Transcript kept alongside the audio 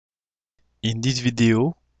In this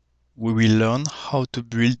video, we will learn how to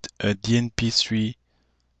build a DNP3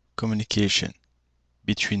 communication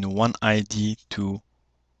between one ID to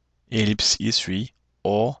Elipse E3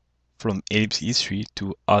 or from Elipse E3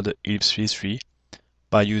 to other Elipse E3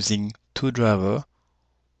 by using two drivers,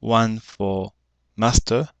 one for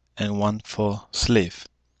master and one for slave.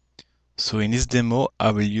 So in this demo, I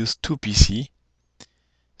will use two PC.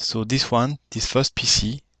 So this first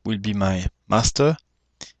PC will be my master,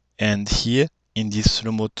 and here in this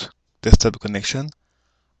remote desktop connection,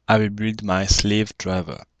 I will build my slave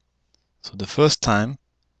driver. So the first time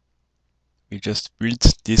we just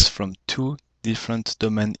built this from two different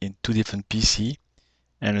domains in two different PC,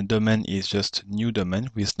 and the domain is just new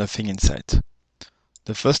domain with nothing inside.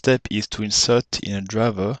 The first step is to insert in a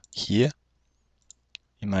driver here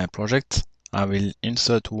in my project. I will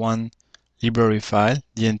insert one library file,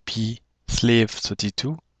 DNP slave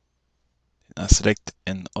 32. I select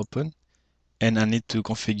and open, and I need to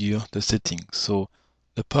configure the settings. So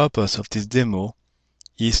the purpose of this demo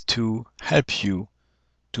is to help you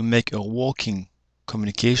to make a working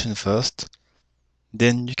communication first,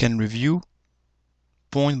 then you can review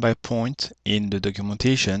point by point in the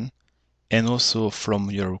documentation and also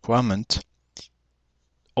from your requirement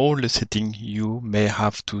all the settings you may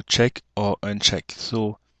have to check or uncheck.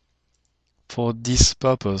 So for this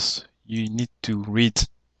purpose, you need to read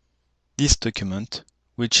this document,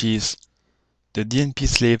 which is the DNP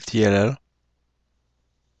slave DLL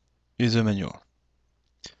user manual.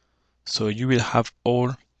 So you will have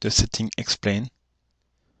all the settings explained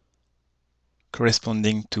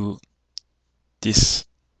corresponding to this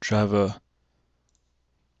driver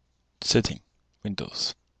setting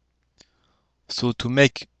windows. So to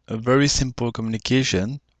make a very simple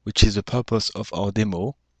communication, which is the purpose of our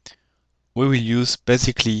demo, we will use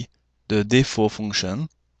basically the default function.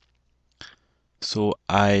 So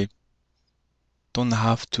I don't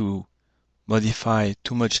have to modify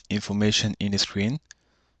too much information in the screen,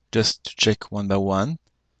 just to check one by one,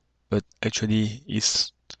 but actually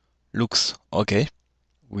it looks okay.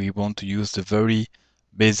 We want to use the very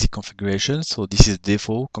basic configuration. So this is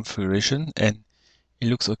default configuration and it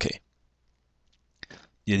looks okay.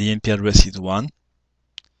 The DNP address is 1,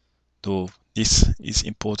 though this is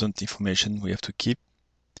important information we have to keep.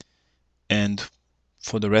 And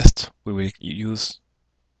for the rest, we will use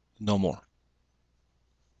normal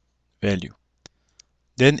value.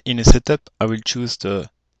 Then in a setup, I will choose the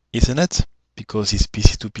Ethernet because it's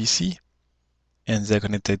PC to PC and they're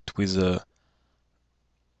connected with a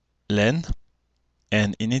LAN.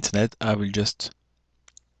 And in Ethernet, I will just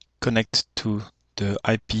connect to the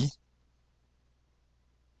IP.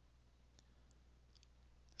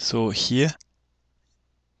 So here,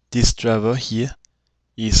 this driver here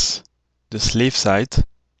is the slave side.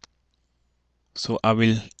 So I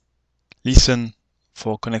will listen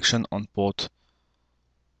for connection on port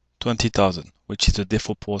 20,000, which is the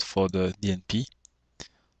default port for the DNP.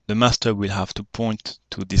 The master will have to point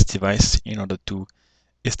to this device in order to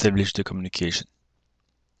establish the communication.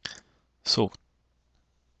 So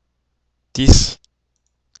this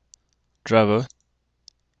driver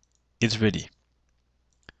is ready.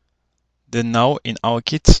 Then now in our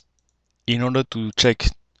kit, in order to check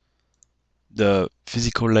the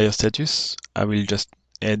physical layer status, I will just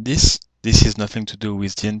add this. This is nothing to do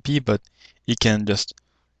with DNP, but it can just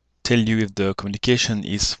tell you if the communication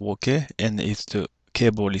is okay and if the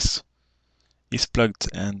cable is plugged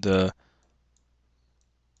and the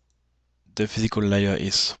physical layer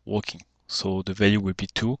is working. So the value will be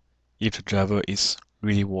 2 if the driver is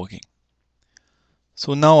really working.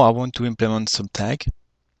 So now I want to implement some tag.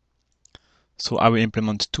 So I will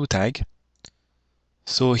implement 2 tags.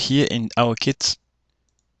 So here in our kit,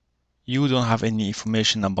 you don't have any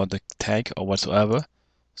information about the tag or whatsoever.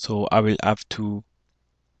 So I will have to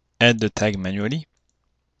add the tag manually.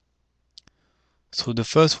 So the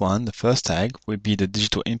first tag will be the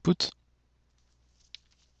digital input.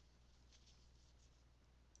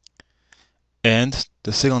 And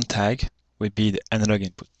the second tag will be the analog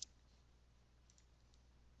input.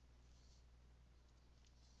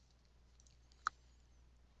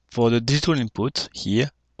 For the digital input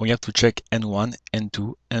here, we have to check N1,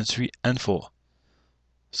 N2, N3, N4.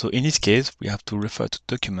 So in this case, we have to refer to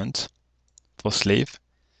document for slave,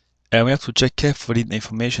 and we have to check carefully the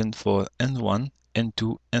information for N1,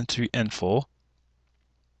 N2, N3, N4,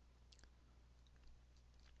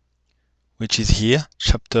 which is here,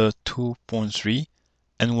 chapter 2.3,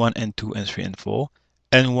 N1, N2, N3, N4.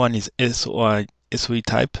 N1 is SOE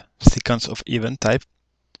type, sequence of event type,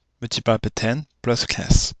 multiplied by 10 plus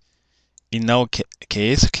class. In our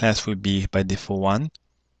case, class will be by default 1,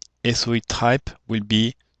 SOE type will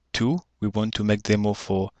be 2. N2, we want to make demo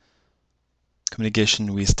for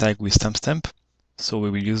communication with tag with timestamp. So we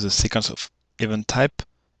will use the sequence of event type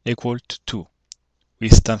equal to 2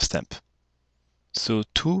 with timestamp. So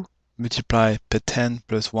 2 multiplied per 10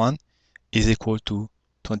 plus 1 is equal to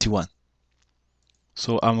 21.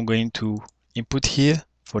 So I'm going to input here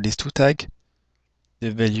for these two tags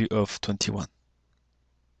the value of 21.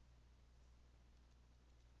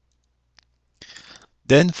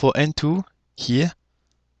 Then for N2 here,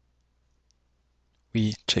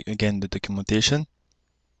 we check again the documentation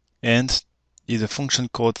and is a function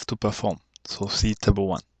code to perform. So see table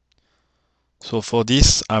 1. So for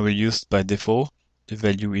this, I will use by default, the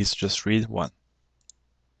value is just read 1.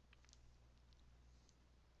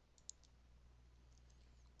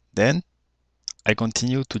 Then I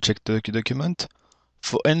continue to check the document.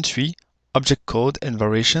 For N3, object code and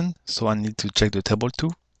variation, so I need to check the table 2.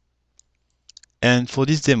 And for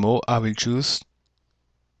this demo, I will choose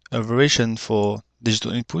a variation for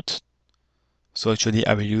digital input. So actually,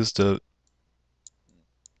 I will use the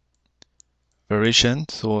variation.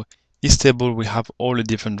 So this table will have all the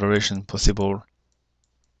different variations possible.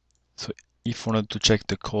 So if you wanted to check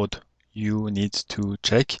the code you need to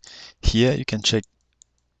check, here you can check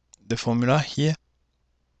the formula here.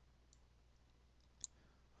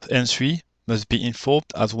 N3 must be informed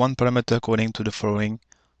as one parameter according to the following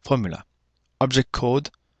formula. Object code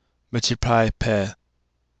multiplied per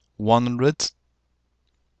 100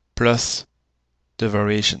 plus the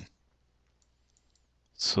variation.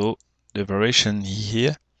 So the variation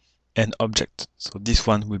here and object. So this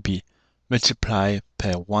one will be multiplied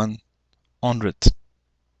per 100.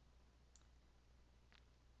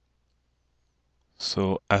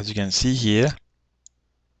 So as you can see here,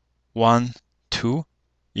 1, 2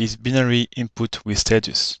 is binary input with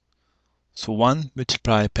status. So 1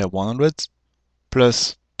 multiplied per 100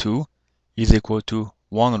 plus 2 is equal to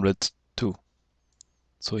 102.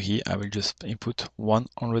 So here I will just input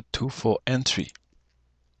 102 for N3.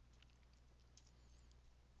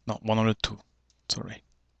 No, 102, sorry.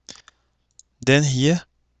 Then here,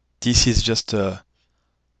 this is just the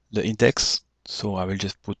index. So I will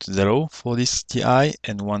just put 0 for this TI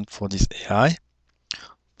and 1 for this AI.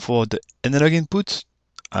 For the analog input,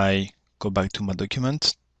 I go back to my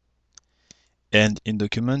document. And in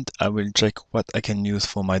document, I will check what I can use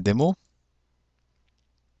for my demo.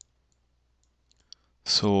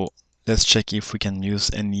 So let's check if we can use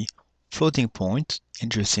any floating point,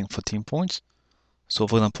 interesting floating points. So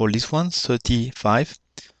for example, this one,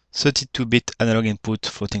 32-bit analog input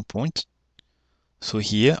floating point. So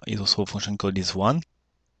here is also a function called this one.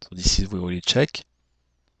 So this is we already check.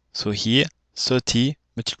 So here 30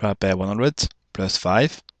 multiplied by 100 plus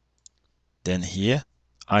 5. Then here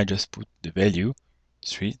I just put the value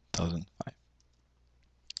 3005.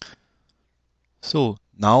 So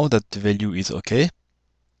now that the value is okay,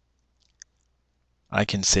 I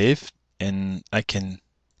can save and I can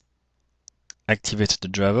activate the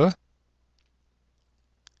driver.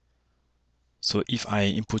 So if I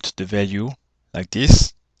input the value like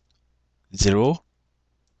this, 0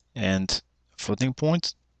 and floating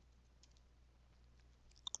point,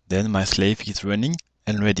 then my slave is running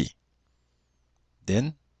and ready.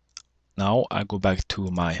 Then now I go back to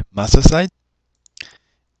my master side,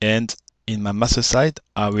 and in my master side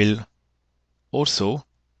I will also,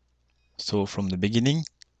 so from the beginning,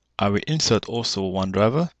 I will insert also one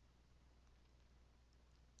driver,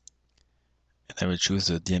 and I will choose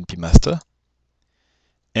the DNP master.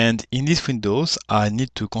 And in this Windows, I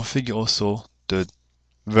need to configure also the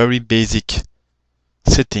very basic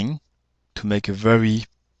setting to make a very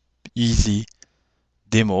easy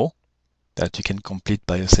demo that you can complete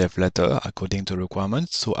by yourself later according to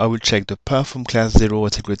requirements. So I will check the perform class 0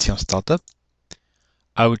 integrity on startup.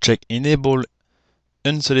 I will check enable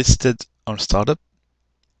unsolicited on startup,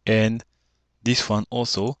 and this one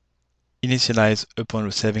also initialize upon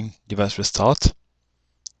receiving device restart,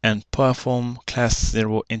 and perform class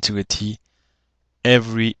 0 integrity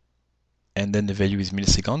every, and then the value is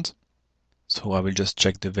milliseconds. So I will just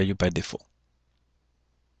check the value by default.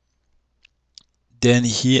 Then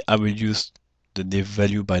here I will use the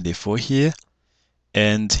value by default here,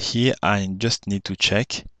 and here I just need to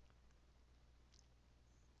check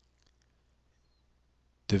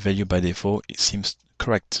the value by default. It seems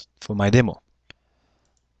correct for my demo.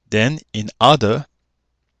 Then in other,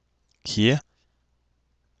 here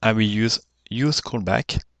I will use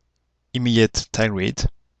callback immediate tag read,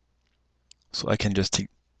 so I can just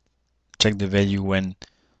check the value when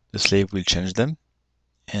the slave will change them.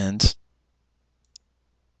 And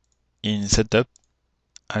in setup,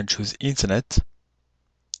 I choose internet,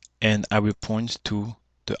 and I will point to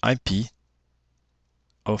the IP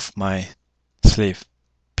of my slave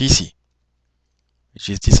PC, which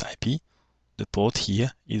is this IP. The port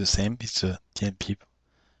here is the same, it's a DNP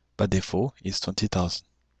by default, is 20,000.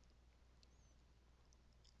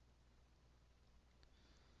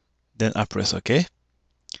 Then I press OK.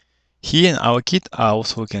 Here in our kit, I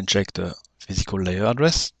also can check the physical layer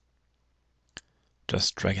address.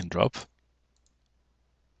 Just drag and drop.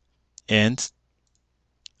 And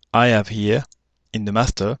I have here in the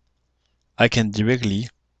master, I can directly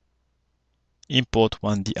import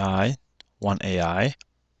one DI, one AI,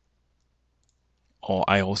 or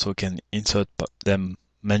I also can insert them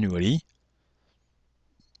manually.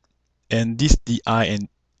 And this DI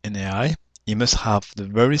and AI, it must have the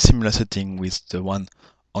very similar setting with the one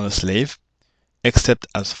on a slave, except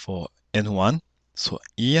as for N1. So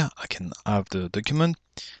here I can have the document,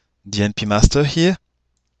 DNP master here.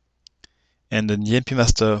 And the DNP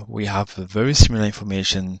master, we have a very similar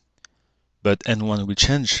information, but N1 will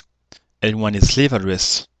change. N1 is slave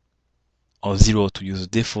address, or 0 to use the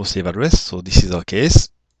default slave address. So this is our case.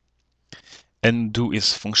 N2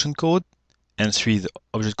 is function code, N3 is the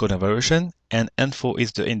object code evaluation, and N4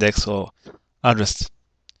 is the index or address.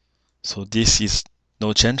 So this is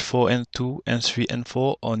no change for N2, N3,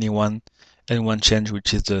 N4, only one N1 change,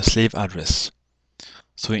 which is the slave address.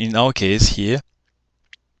 So in our case here,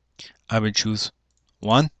 I will choose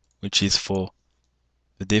 1, which is for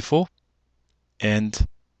the default, and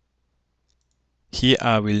here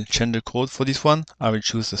I will change the code for this one. I will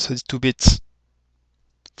choose the 32-bit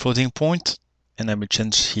floating point, and I will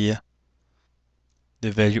change here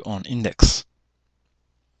the value on index.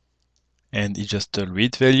 And it's just a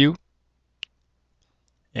read value,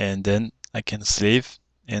 and then I can save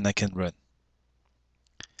and I can run.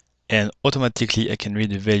 And automatically I can read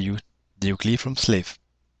the value directly from slave.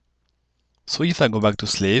 So if I go back to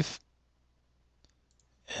slave,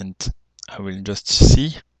 and I will just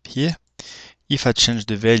see here, if I change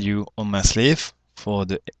the value on my slave for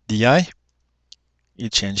the DI,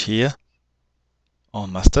 it change here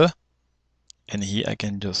on master, and here I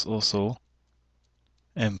can just also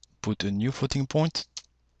put a new floating point,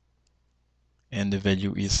 and the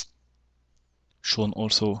value is shown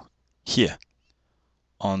also here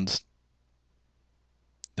on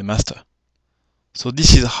the master. So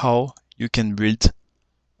this is how you can build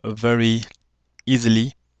a very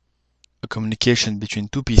easily a communication between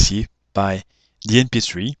two PC by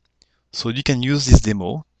DNP3. So you can use this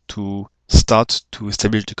demo to start to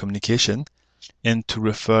establish the communication and to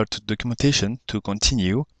refer to documentation to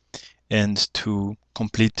continue and to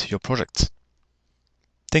complete your project.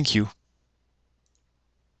 Thank you.